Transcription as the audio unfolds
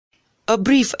A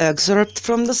brief excerpt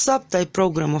from the subtype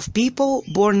program of people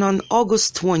born on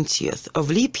August 20th of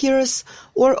leap years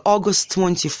or August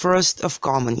 21st of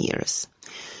common years.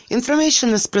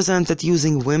 Information is presented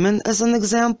using women as an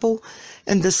example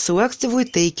and is selectively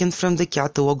taken from the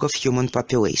Catalogue of Human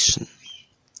Population.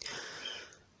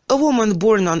 A woman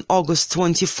born on August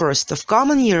 21st of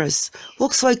common years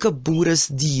looks like a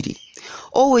Buddhist deity,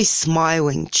 always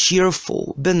smiling,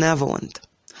 cheerful, benevolent.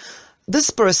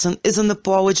 This person is an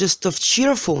apologist of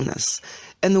cheerfulness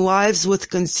and lives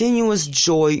with continuous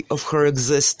joy of her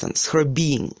existence, her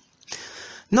being.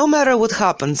 No matter what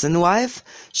happens in life,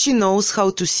 she knows how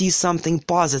to see something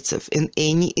positive in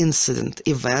any incident,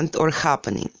 event, or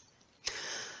happening.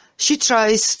 She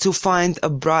tries to find a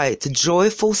bright,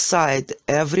 joyful side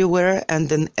everywhere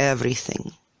and in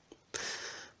everything.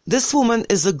 This woman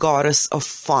is a goddess of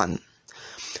fun.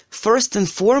 First and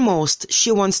foremost,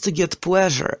 she wants to get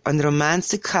pleasure and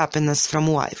romantic happiness from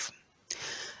life.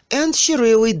 And she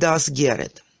really does get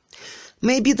it.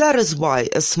 Maybe that is why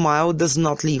a smile does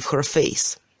not leave her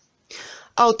face.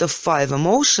 Out of 5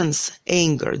 emotions,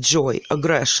 anger, joy,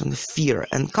 aggression, fear,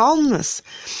 and calmness,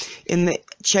 in the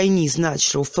Chinese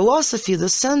natural philosophy, the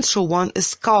central one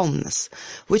is calmness,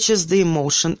 which is the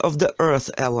emotion of the earth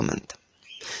element.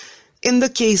 In the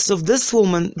case of this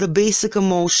woman, the basic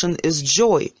emotion is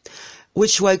joy,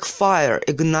 which like fire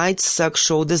ignites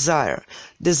sexual desire,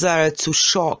 desire to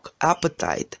shock,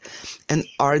 appetite, and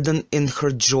ardent in her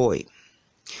joy.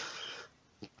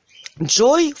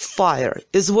 Joy, fire,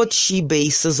 is what she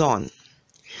bases on.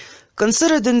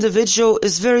 Considered individual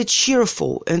is very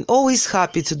cheerful and always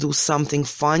happy to do something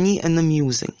funny and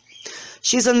amusing.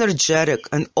 She's energetic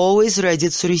and always ready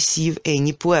to receive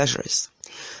any pleasures,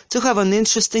 to have an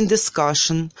interesting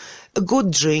discussion, a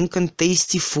good drink and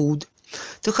tasty food,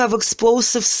 to have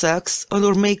explosive sex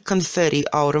or make confetti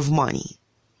out of money.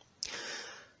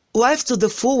 Life to the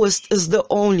fullest is the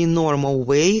only normal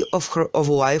way of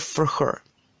life for her.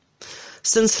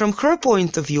 Since from her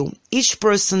point of view, each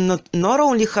person not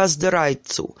only has the right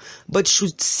to, but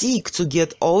should seek to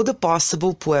get all the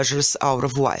possible pleasures out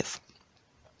of life.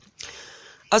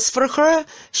 As for her,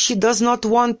 she does not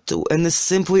want to and is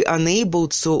simply unable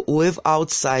to live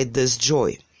outside this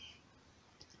joy.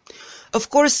 Of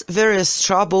course, various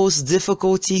troubles,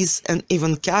 difficulties, and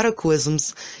even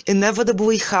cataclysms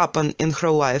inevitably happen in her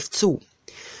life too.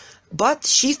 But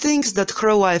she thinks that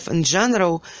her life in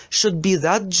general should be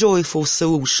that joyful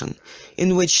solution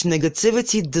in which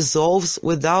negativity dissolves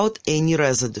without any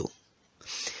residue.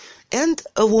 And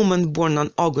a woman born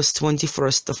on August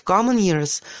 21st of common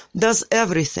years does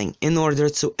everything in order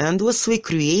to endlessly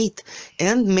create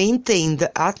and maintain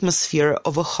the atmosphere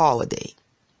of a holiday.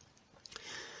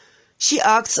 She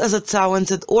acts as a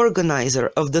talented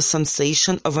organizer of the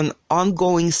sensation of an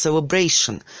ongoing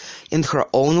celebration in her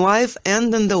own life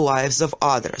and in the lives of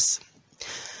others.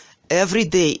 Every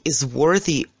day is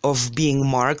worthy of being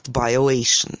marked by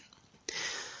elation.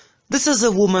 This is a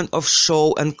woman of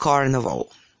show and carnival.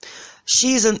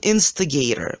 She is an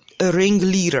instigator, a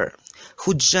ringleader,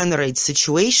 who generates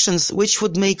situations which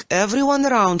would make everyone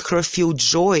around her feel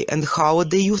joy and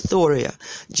holiday euphoria,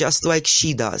 just like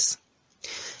she does.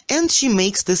 And she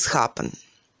makes this happen.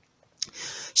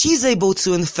 She is able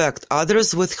to infect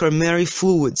others with her merry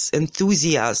fluids,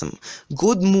 enthusiasm,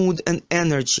 good mood and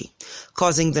energy,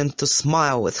 causing them to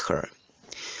smile with her.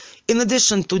 In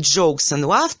addition to jokes and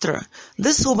laughter,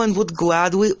 this woman would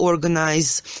gladly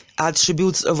organize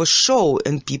attributes of a show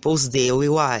in people's daily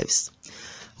lives.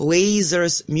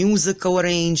 Lasers, musical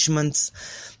arrangements,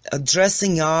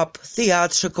 dressing up,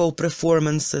 theatrical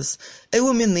performances,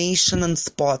 illumination and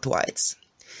spotlights.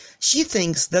 She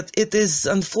thinks that it is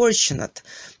unfortunate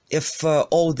if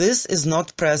all this is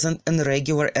not present in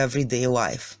regular everyday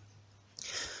life.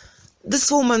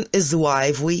 This woman is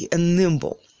lively and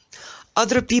nimble.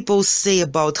 Other people say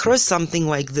about her something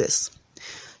like this: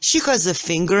 she has a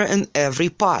finger in every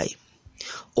pie,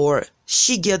 or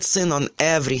she gets in on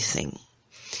everything.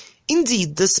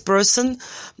 Indeed, this person's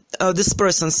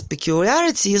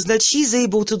peculiarity is that she is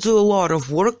able to do a lot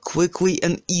of work quickly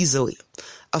and easily.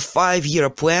 A 5-year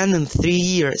plan in 3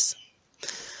 years.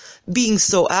 Being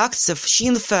so active, she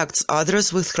infects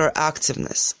others with her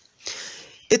activeness.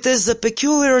 It is a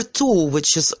peculiar tool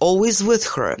which is always with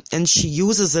her, and she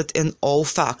uses it in all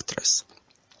factors.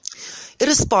 It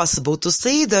is possible to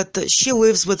say that she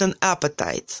lives with an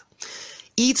appetite,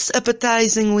 eats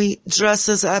appetizingly,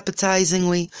 dresses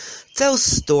appetizingly, tells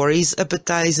stories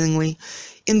appetizingly,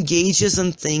 engages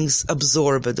in things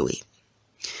absorbedly.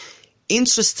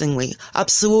 Interestingly,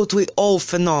 absolutely all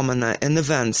phenomena and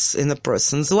events in a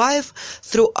person's life,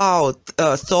 throughout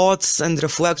thoughts and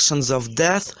reflections of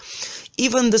death,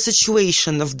 even the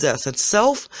situation of death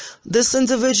itself, this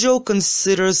individual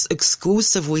considers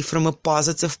exclusively from a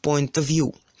positive point of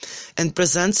view and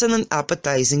presents in an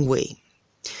appetizing way.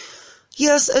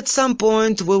 Yes, at some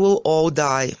point we will all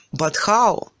die, but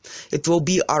how? It will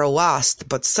be our last,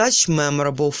 but such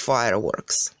memorable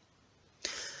fireworks.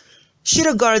 She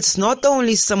regards not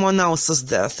only someone else's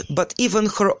death, but even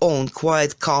her own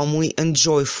quite calmly and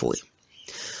joyfully.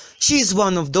 She is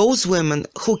one of those women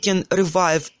who can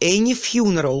revive any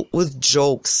funeral with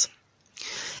jokes,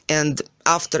 and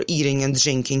after eating and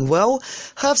drinking well,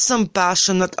 have some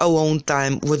passionate alone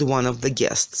time with one of the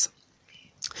guests.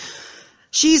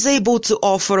 She is able to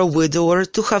offer a widower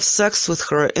to have sex with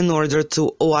her in order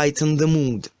to lighten the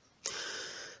mood.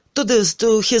 To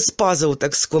his puzzled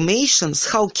exclamations,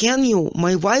 "How can you?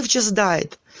 My wife just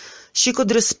died," she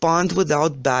could respond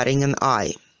without batting an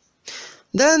eye.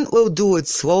 Then we'll do it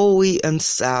slowly and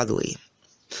sadly.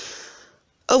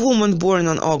 A woman born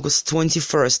on August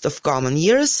 21st of common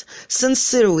years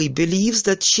sincerely believes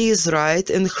that she is right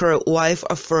in her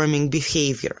life-affirming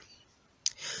behavior.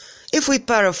 If we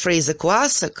paraphrase a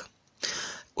classic,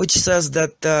 which says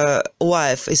that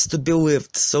life is to be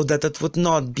lived so that it would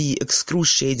not be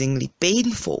excruciatingly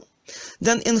painful,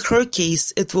 then in her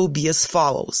case it will be as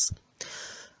follows.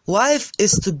 Life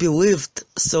is to be lived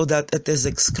so that it is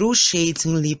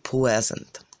excruciatingly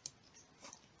pleasant.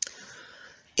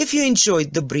 If you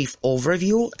enjoyed the brief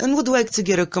overview and would like to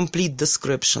get a complete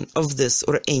description of this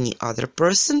or any other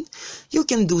person, you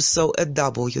can do so at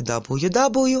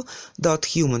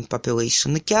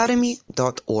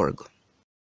www.humanpopulationacademy.org.